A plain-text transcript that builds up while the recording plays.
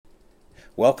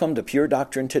Welcome to Pure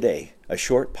Doctrine Today, a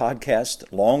short podcast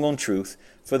long on truth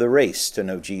for the race to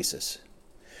know Jesus.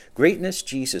 Greatness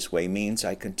Jesus Way means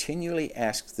I continually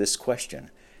ask this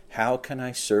question: how can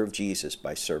I serve Jesus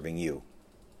by serving you?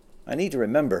 I need to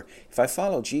remember, if I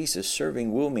follow Jesus,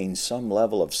 serving will mean some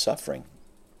level of suffering.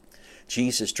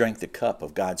 Jesus drank the cup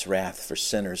of God's wrath for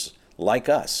sinners like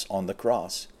us on the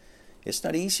cross. It's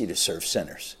not easy to serve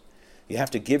sinners. You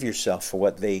have to give yourself for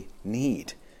what they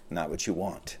need, not what you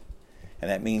want. And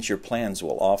that means your plans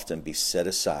will often be set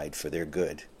aside for their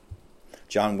good.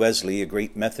 John Wesley, a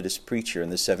great Methodist preacher in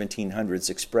the 1700s,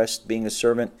 expressed being a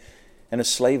servant and a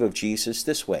slave of Jesus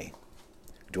this way: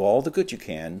 do all the good you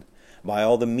can, by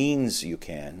all the means you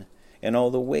can, in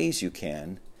all the ways you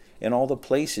can, in all the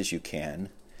places you can,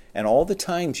 and all the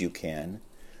times you can,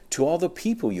 to all the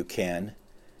people you can,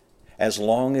 as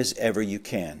long as ever you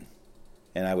can.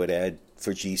 And I would add,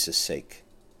 for Jesus' sake.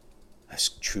 That's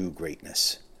true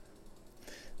greatness.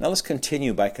 Now let's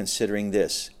continue by considering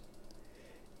this.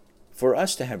 For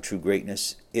us to have true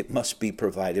greatness, it must be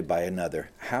provided by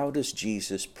another. How does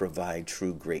Jesus provide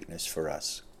true greatness for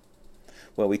us?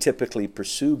 Well, we typically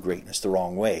pursue greatness the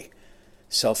wrong way,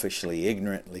 selfishly,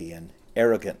 ignorantly, and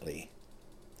arrogantly.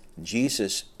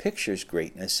 Jesus pictures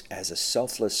greatness as a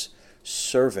selfless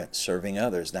servant serving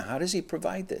others. Now, how does he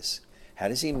provide this? How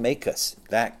does he make us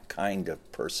that kind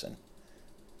of person?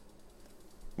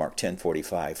 Mark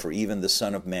 10:45, for even the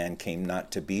Son of Man came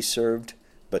not to be served,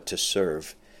 but to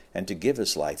serve, and to give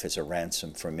his life as a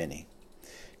ransom for many.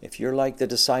 If you're like the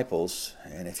disciples,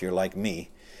 and if you're like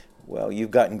me, well,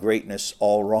 you've gotten greatness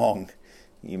all wrong.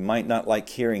 You might not like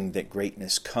hearing that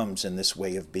greatness comes in this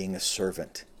way of being a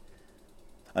servant.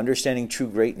 Understanding true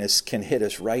greatness can hit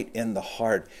us right in the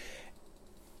heart.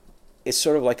 It's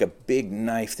sort of like a big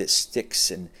knife that sticks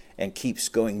and keeps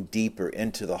going deeper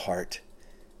into the heart.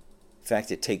 In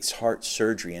fact, it takes heart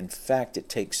surgery. In fact, it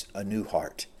takes a new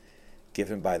heart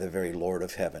given by the very Lord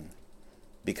of heaven.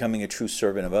 Becoming a true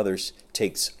servant of others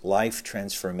takes life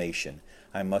transformation.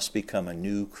 I must become a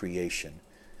new creation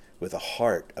with a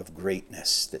heart of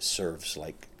greatness that serves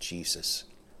like Jesus.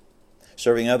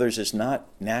 Serving others is not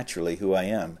naturally who I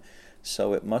am,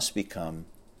 so it must become,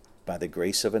 by the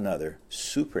grace of another,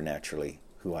 supernaturally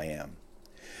who I am.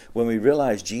 When we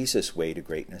realize Jesus' way to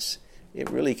greatness, it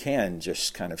really can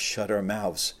just kind of shut our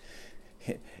mouths.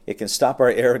 It can stop our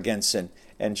arrogance and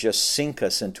just sink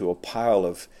us into a pile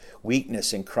of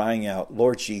weakness and crying out,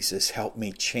 Lord Jesus, help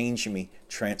me, change me,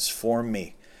 transform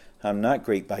me. I'm not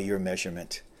great by your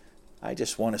measurement. I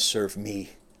just want to serve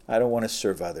me. I don't want to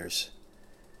serve others.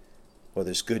 Well,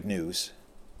 there's good news.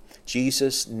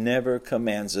 Jesus never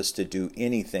commands us to do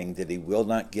anything that he will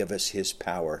not give us his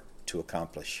power to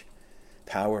accomplish.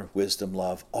 Power, wisdom,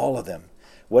 love, all of them.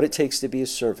 What it takes to be a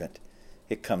servant,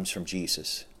 it comes from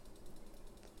Jesus.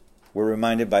 We're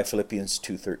reminded by Philippians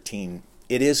 2:13,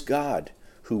 it is God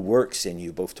who works in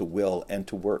you both to will and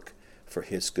to work for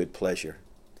his good pleasure.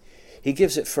 He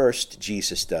gives it first,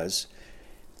 Jesus does,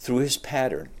 through his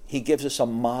pattern. He gives us a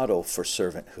model for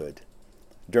servanthood.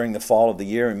 During the fall of the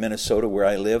year in Minnesota, where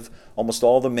I live, almost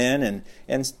all the men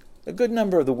and a good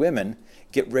number of the women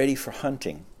get ready for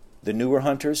hunting. The newer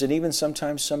hunters, and even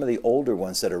sometimes some of the older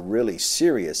ones that are really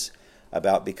serious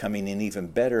about becoming an even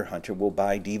better hunter, will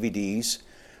buy DVDs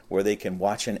where they can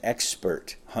watch an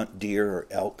expert hunt deer or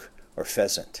elk or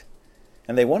pheasant.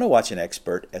 And they want to watch an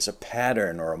expert as a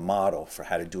pattern or a model for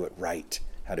how to do it right,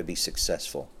 how to be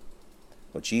successful.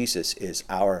 Well, Jesus is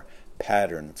our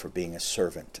pattern for being a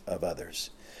servant of others.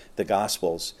 The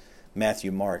Gospels,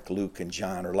 Matthew, Mark, Luke, and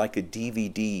John, are like a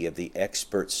DVD of the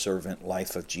expert servant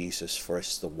life of Jesus for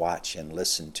us to watch and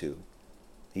listen to.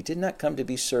 He did not come to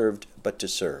be served, but to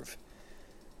serve.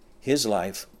 His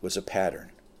life was a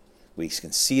pattern. We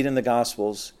can see it in the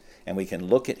Gospels, and we can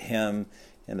look at him,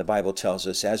 and the Bible tells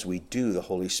us as we do, the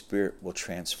Holy Spirit will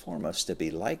transform us to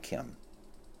be like him.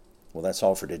 Well, that's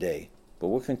all for today, but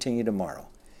we'll continue tomorrow.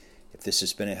 If this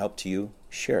has been a help to you,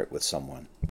 share it with someone.